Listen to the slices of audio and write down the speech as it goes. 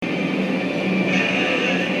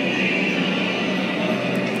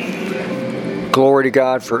Glory to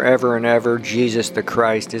God forever and ever. Jesus the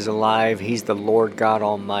Christ is alive. He's the Lord God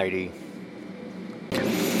Almighty.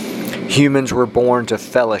 Humans were born to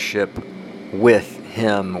fellowship with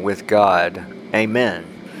Him, with God. Amen.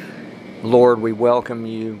 Lord, we welcome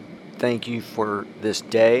you. Thank you for this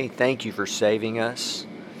day. Thank you for saving us.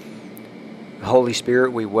 Holy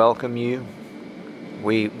Spirit, we welcome you.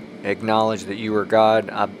 We acknowledge that you are God.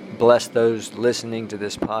 I bless those listening to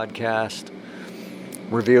this podcast.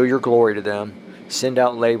 Reveal your glory to them. Send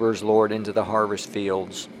out laborers, Lord, into the harvest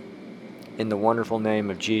fields. In the wonderful name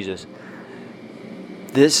of Jesus.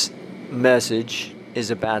 This message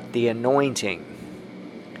is about the anointing.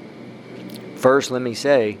 First, let me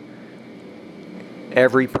say,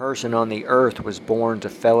 every person on the earth was born to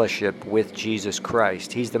fellowship with Jesus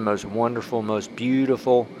Christ. He's the most wonderful, most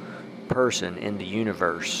beautiful person in the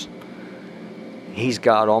universe. He's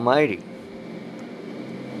God Almighty.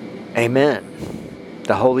 Amen.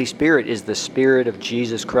 The Holy Spirit is the Spirit of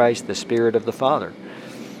Jesus Christ, the Spirit of the Father.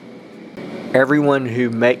 Everyone who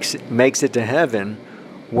makes it to heaven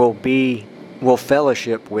will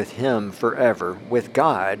fellowship with Him forever, with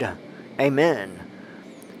God. Amen.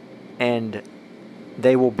 And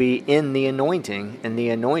they will be in the anointing, and the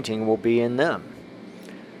anointing will be in them.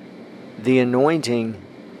 The anointing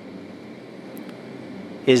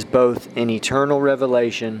is both an eternal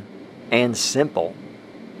revelation and simple.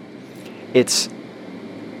 It's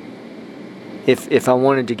If I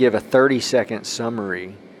wanted to give a 30-second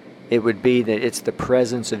summary, it would be that it's the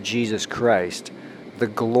presence of Jesus Christ, the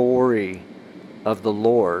glory of the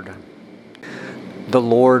Lord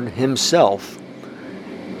Himself.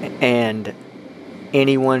 And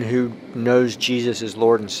anyone who knows Jesus as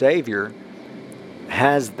Lord and Savior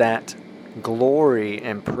has that glory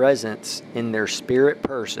and presence in their spirit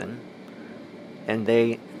person, and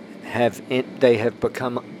they have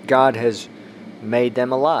become, God has made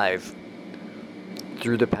them alive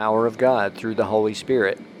through the power of God, through the Holy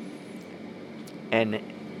Spirit. And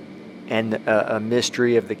a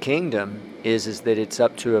mystery of the kingdom is that it's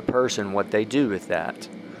up to a person what they do with that.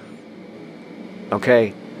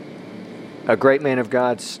 Okay, a great man of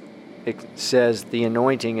God says the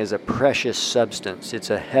anointing is a precious substance. It's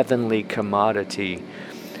a heavenly commodity.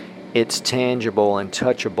 It's tangible and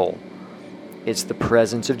touchable. It's the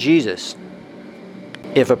presence of Jesus.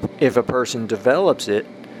 If a person develops it,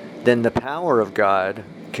 then the power of God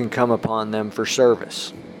can come upon them for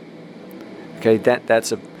service. Okay,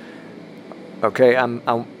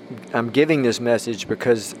 I'm giving this message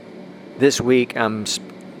because this week I'm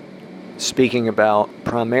speaking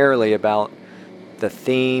primarily about the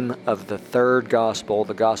theme of the third gospel,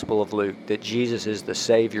 the Gospel of Luke, that Jesus is the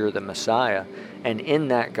Savior, the Messiah. And in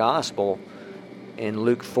that gospel, in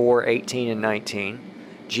Luke 4:18 and 19,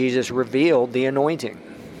 Jesus revealed the anointing.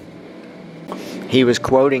 He was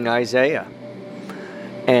quoting Isaiah.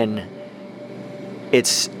 And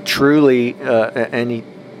it's truly a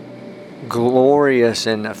glorious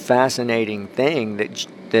and a fascinating thing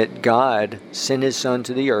that God sent His Son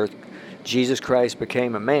to the earth. Jesus Christ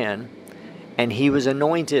became a man, and He was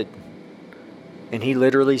anointed. And He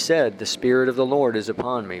literally said, "The Spirit of the Lord is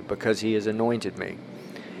upon me because He has anointed me."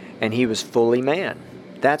 And He was fully man.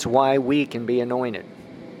 That's why we can be anointed.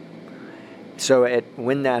 So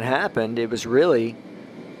when that happened, it was really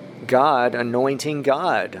God anointing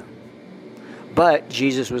God. But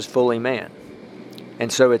Jesus was fully man.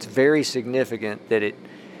 And so it's very significant that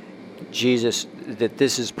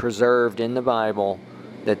this is preserved in the Bible,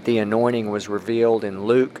 that the anointing was revealed in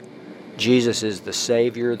Luke. Jesus is the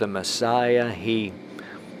Savior, the Messiah.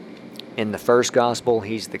 In the first gospel,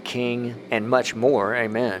 He's the King, and much more.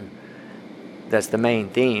 Amen. That's the main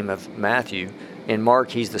theme of Matthew. In Mark,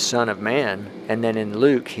 He's the Son of Man. And then in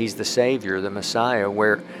Luke, He's the Savior, the Messiah,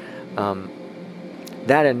 where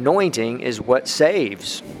that anointing is what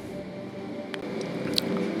saves.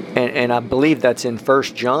 And I believe that's in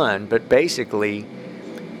 1 John. But basically,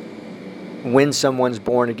 when someone's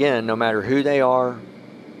born again, no matter who they are,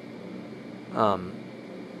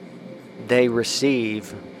 they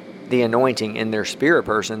receive the anointing in their spirit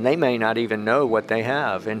person. They may not even know what they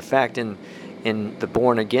have. In fact, in the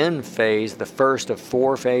born again phase, the first of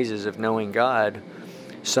 4 phases of knowing God,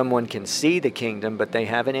 someone can see the kingdom, but they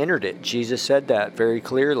haven't entered it. Jesus said that very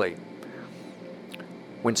clearly.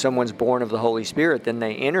 When someone's born of the Holy Spirit, then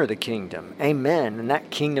they enter the kingdom. Amen. And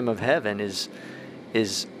that kingdom of heaven is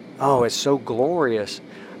it's so glorious.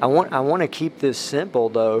 I want to keep this simple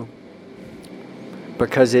though,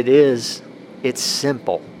 because it's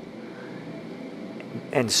simple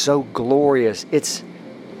and so glorious. It's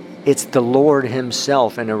the Lord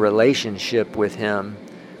Himself in a relationship with Him.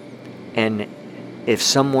 And if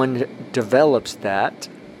someone develops that,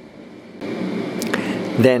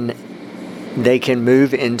 then they can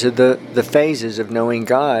move into the phases of knowing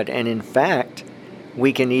God. And in fact,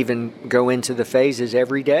 we can even go into the phases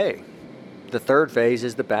every day. The third phase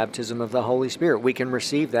is the baptism of the Holy Spirit. We can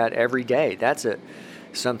receive that every day. That's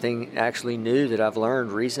something actually new that I've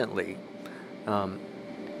learned recently. And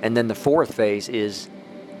then the fourth phase is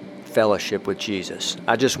fellowship with Jesus.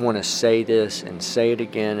 I just want to say this and say it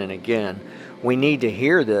again and again. We need to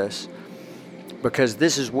hear this, because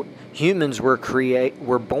this is what humans were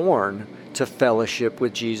born to fellowship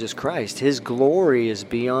with Jesus Christ. His glory is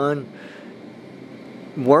beyond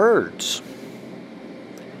words.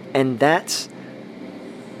 And that's,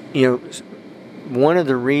 one of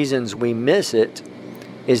the reasons we miss it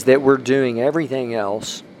is that we're doing everything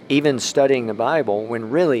else, even studying the Bible, when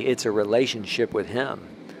really it's a relationship with Him.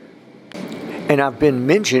 And I've been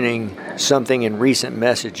mentioning something in recent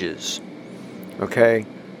messages, okay?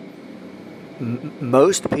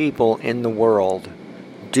 Most people in the world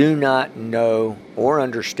do not know or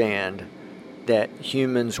understand that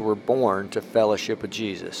humans were born to fellowship with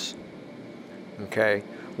Jesus. Okay?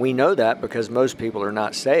 We know that because most people are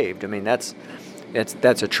not saved. I mean, that's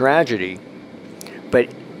a tragedy.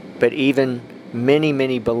 But even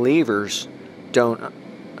many believers don't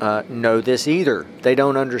know this either. They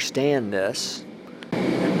don't understand this.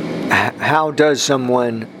 How does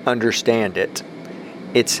someone understand it?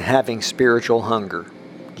 It's having spiritual hunger.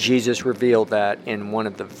 Jesus revealed that in one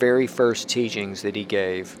of the very first teachings that He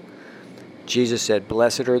gave. Jesus said,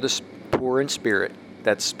 "Blessed are the poor in spirit,"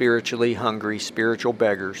 that's spiritually hungry, spiritual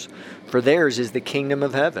beggars, "for theirs is the kingdom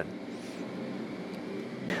of heaven."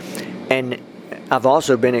 And I've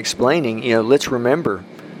also been explaining, let's remember,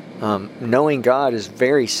 knowing God is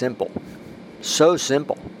very simple. So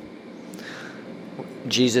simple.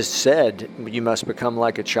 Jesus said, you must become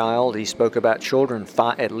like a child. He spoke about children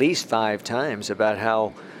at least 5 times, about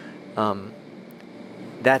how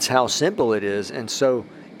that's how simple it is. And so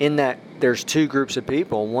in that, there's 2 groups of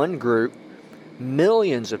people. One group,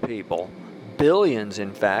 millions of people, billions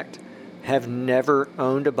in fact, have never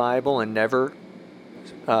owned a Bible, and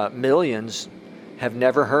millions have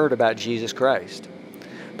never heard about Jesus Christ.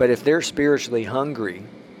 But if they're spiritually hungry,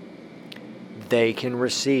 they can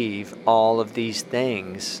receive all of these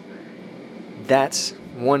things. That's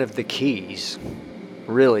one of the keys,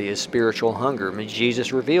 really, is spiritual hunger. I mean,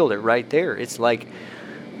 Jesus revealed it right there. It's like,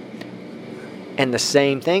 and the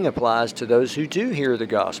same thing applies to those who do hear the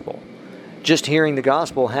gospel. Just hearing the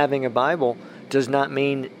gospel, having a Bible, does not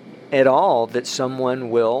mean at all that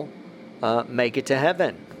someone will make it to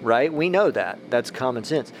heaven, right? We know that. That's common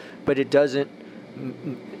sense. But it doesn't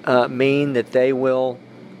mean that they will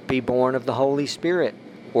be born of the Holy Spirit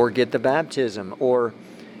or get the baptism, or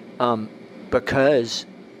because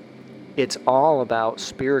it's all about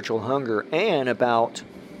spiritual hunger and about,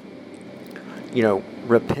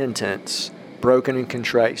 repentance, broken and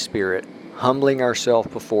contrite spirit, humbling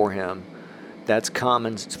ourselves before Him. That's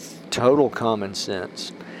total common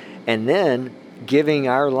sense. And then giving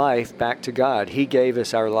our life back to God. He gave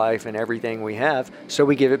us our life and everything we have, so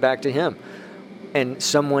we give it back to Him. And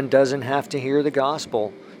someone doesn't have to hear the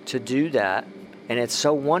gospel to do that. And it's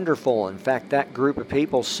so wonderful. In fact, that group of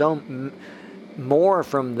people, more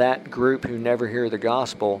from that group who never hear the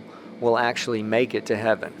gospel, will actually make it to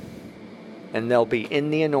heaven. And they'll be in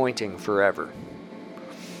the anointing forever.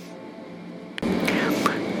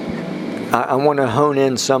 I want to hone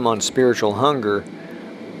in some on spiritual hunger.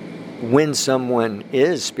 When someone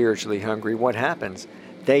is spiritually hungry, what happens?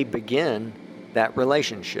 They begin that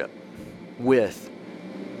relationship with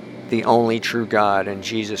the only true God and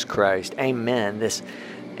Jesus Christ. Amen.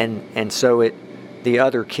 The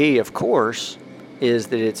other key, of course, is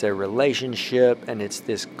that it's a relationship, and it's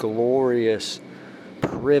this glorious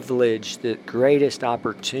privilege, the greatest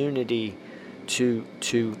opportunity to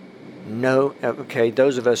know,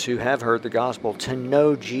 those of us who have heard the gospel, to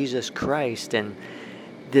know Jesus Christ and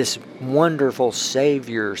this wonderful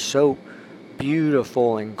Savior, so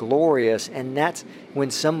beautiful and glorious. And that's when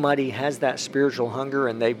somebody has that spiritual hunger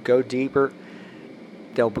and they go deeper,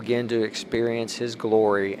 they'll begin to experience His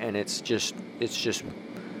glory, and it's just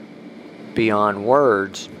beyond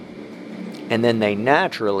words. And then they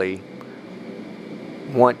naturally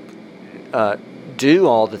want do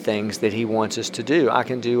all the things that He wants us to do. I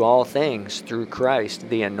can do all things through Christ,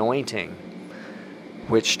 the anointing,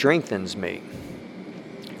 which strengthens me.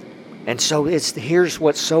 And so here's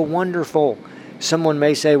what's so wonderful. Someone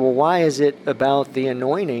may say, well, why is it about the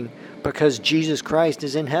anointing? Because Jesus Christ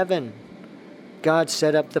is in heaven. God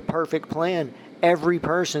set up the perfect plan. Every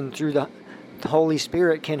person through the Holy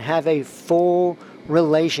Spirit can have a full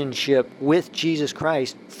relationship with Jesus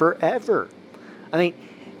Christ forever. I mean,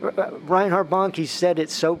 Reinhard Bonnke said it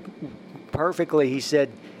so perfectly. He said,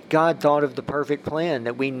 God thought of the perfect plan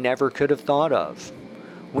that we never could have thought of.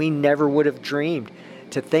 We never would have dreamed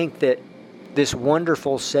to think that this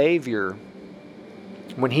wonderful Savior,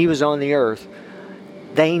 when he was on the earth,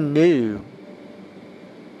 they knew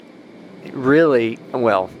really,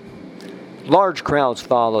 well, large crowds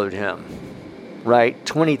followed him, right?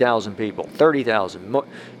 20,000 people, 30,000,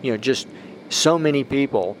 just so many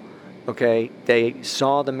people, okay? They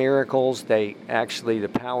saw the miracles, the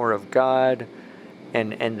power of God,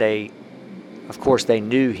 and they, of course, they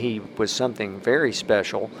knew he was something very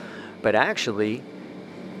special, but actually,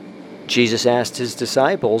 Jesus asked his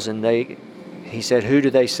disciples, and he said, who do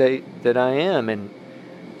they say that I am? And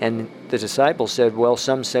the disciples said, well,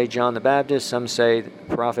 some say John the Baptist, some say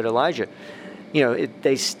prophet Elijah.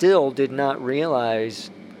 They still did not realize,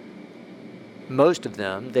 most of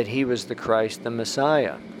them, that he was the Christ, the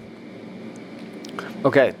Messiah.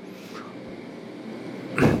 Okay.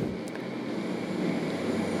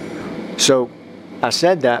 So I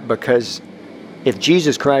said that because if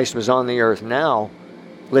Jesus Christ was on the earth now,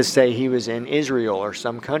 let's say he was in Israel or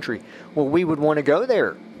some country, well, we would want to go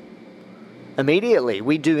there immediately.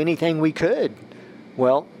 We'd do anything we could.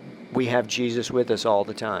 Well, we have Jesus with us all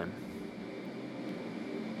the time.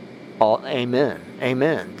 Amen.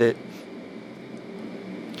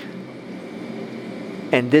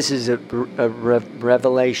 And this is a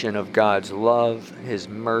revelation of God's love, his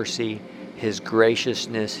mercy, his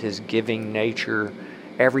graciousness, his giving nature,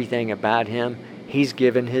 everything about him. He's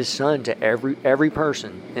given his Son to every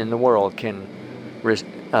person in the world can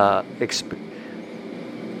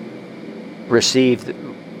receive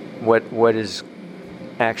what is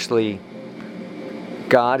actually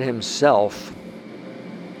God himself,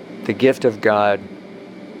 the gift of God,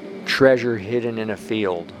 treasure hidden in a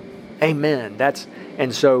field. Amen.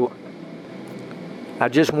 And so I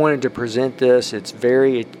just wanted to present this. It's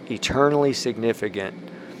very eternally significant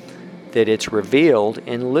that it's revealed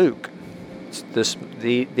in Luke.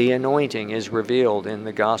 The anointing is revealed in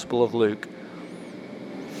the Gospel of Luke.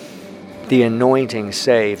 The anointing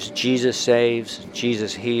saves. Jesus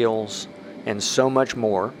heals, and so much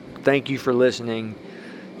more. Thank you for listening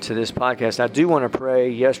to this podcast. I do want to pray.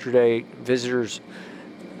 Yesterday, visitors,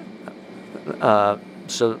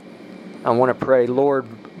 so I want to pray, Lord,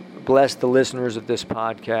 bless the listeners of this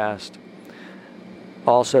podcast.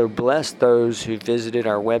 Also, bless those who visited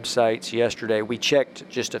our websites yesterday. We checked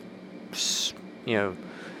just 3 or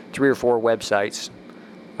 4 websites.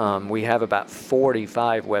 We have about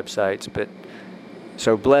 45 websites, but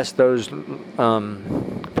so bless those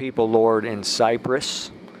people, Lord, in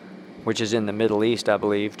Cyprus, which is in the Middle East, I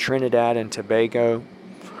believe, Trinidad and Tobago,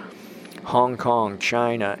 Hong Kong,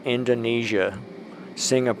 China, Indonesia,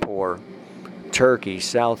 Singapore, Turkey,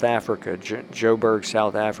 South Africa, Joburg,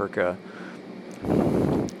 South Africa,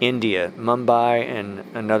 India, Mumbai and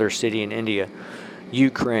another city in India,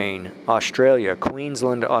 Ukraine, Australia,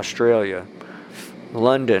 Queensland, Australia,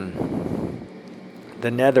 London, the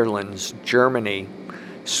Netherlands, Germany,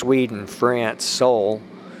 Sweden, France, Seoul,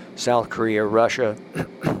 South Korea, Russia,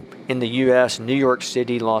 in the U.S., New York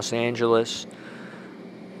City, Los Angeles,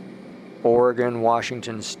 Oregon,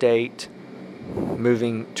 Washington State,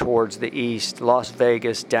 moving towards the east, Las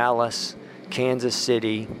Vegas, Dallas, Kansas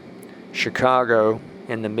City, Chicago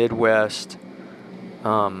in the Midwest,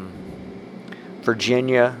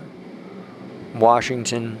 Virginia,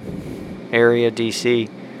 Washington area, D.C.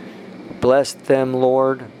 Bless them,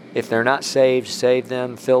 Lord. If they're not saved, save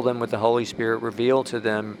them, fill them with the Holy Spirit, reveal to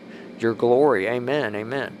them your glory. Amen,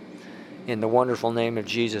 amen. In the wonderful name of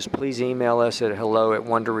Jesus, please email us at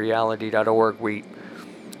hello@wonderreality.org. We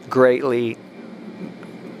greatly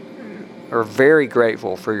are very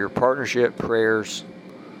grateful for your partnership, prayers,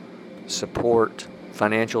 support,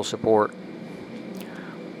 financial support.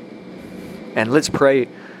 And let's pray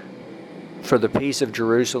for the peace of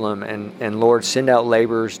Jerusalem. And Lord, send out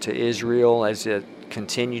laborers to Israel as you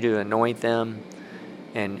continue to anoint them,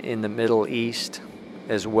 and in the Middle East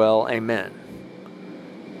as well. Amen.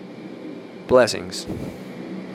 Blessings.